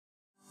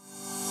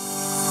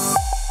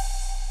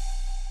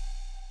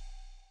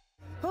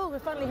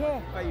finally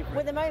here.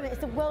 With the moment,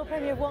 it's the world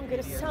premiere of Wonka.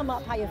 To sum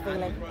up how you're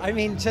feeling. I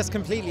mean, just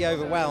completely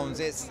overwhelmed.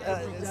 It's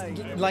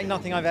like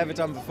nothing I've ever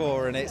done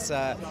before, and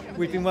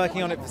we've been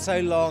working on it for so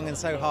long and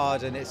so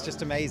hard, and it's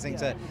just amazing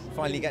to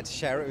finally get to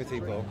share it with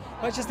people.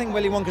 I just think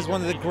Willy Wonka is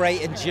one of the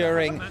great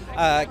enduring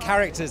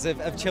characters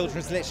of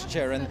children's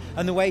literature,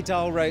 and the way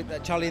Dahl wrote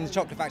Charlie and the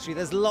Chocolate Factory,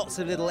 there's lots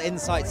of little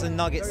insights and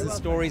nuggets and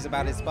stories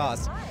about his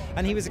past.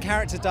 And he was a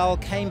character Dahl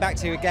came back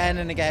to again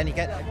and again.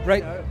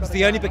 It was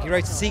the only book he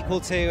wrote a sequel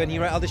to, and he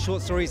wrote other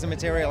short stories and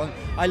material. And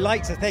I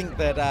like to think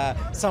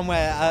that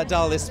somewhere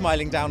Dahl is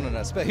smiling down on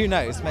us, but who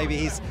knows? Maybe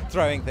he's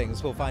throwing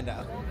things. We'll find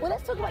out. Well,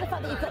 let's talk about the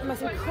fact that you've got the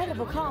most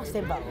incredible cast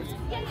involved.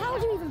 How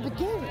do you even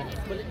begin?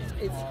 Well,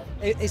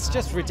 it's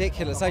just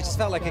ridiculous. I just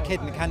felt like a kid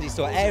in a candy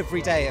store.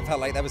 Every day it felt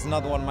like there was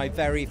another one of my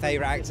very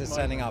favourite actors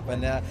turning up,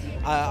 and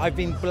I've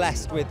been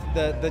blessed with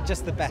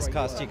just the best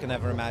cast you can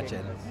ever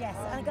imagine. Yes,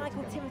 and a guy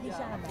called Timothée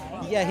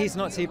Chalamet. Yeah, he's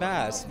not too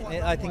bad.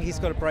 I think he's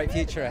got a bright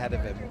future ahead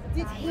of him.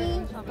 Did he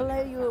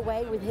blow you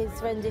away with his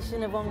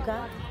rendition of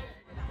Wonka?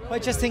 I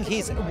just think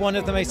he's one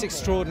of the most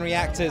extraordinary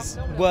actors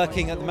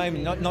working at the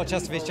moment, not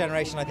just of his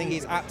generation. I think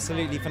he's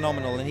absolutely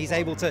phenomenal, and he's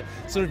able to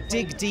sort of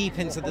dig deep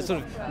into the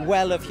sort of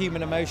well of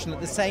human emotion at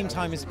the same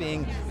time as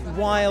being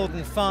wild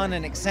and fun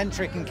and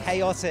eccentric and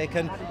chaotic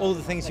and all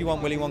the things you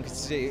want Willy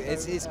Wonka to do.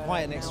 It's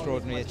quite an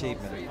extraordinary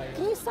achievement.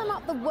 Can you sum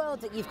up the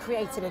world that you've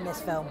created in this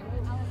film?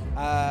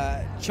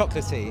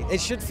 Chocolatey.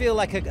 It should feel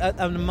like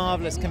a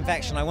marvellous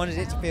confection. I wanted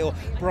it to feel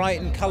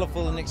bright and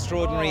colourful and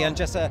extraordinary, and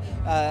just a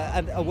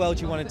world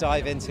you want to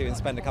dive into and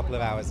spend a couple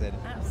of hours in.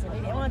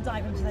 Absolutely. I want to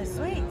dive into those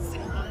sweets.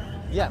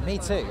 Yeah, me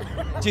too.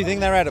 Do you think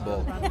they're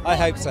edible? I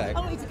hope so. I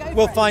want you to go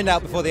We'll for it. find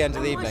out before the end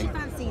of the evening.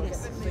 Why do you fancy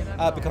this?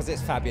 Because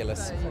it's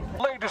fabulous.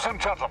 Ladies and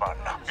gentlemen,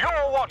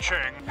 you're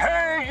watching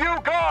Hey You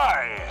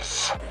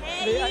Guys!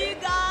 Hey, you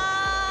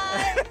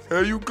guys!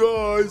 Hey, you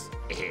guys!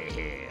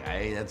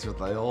 Hey, that's what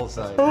they all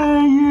say.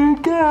 Hey, you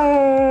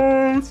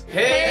guys!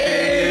 Hey!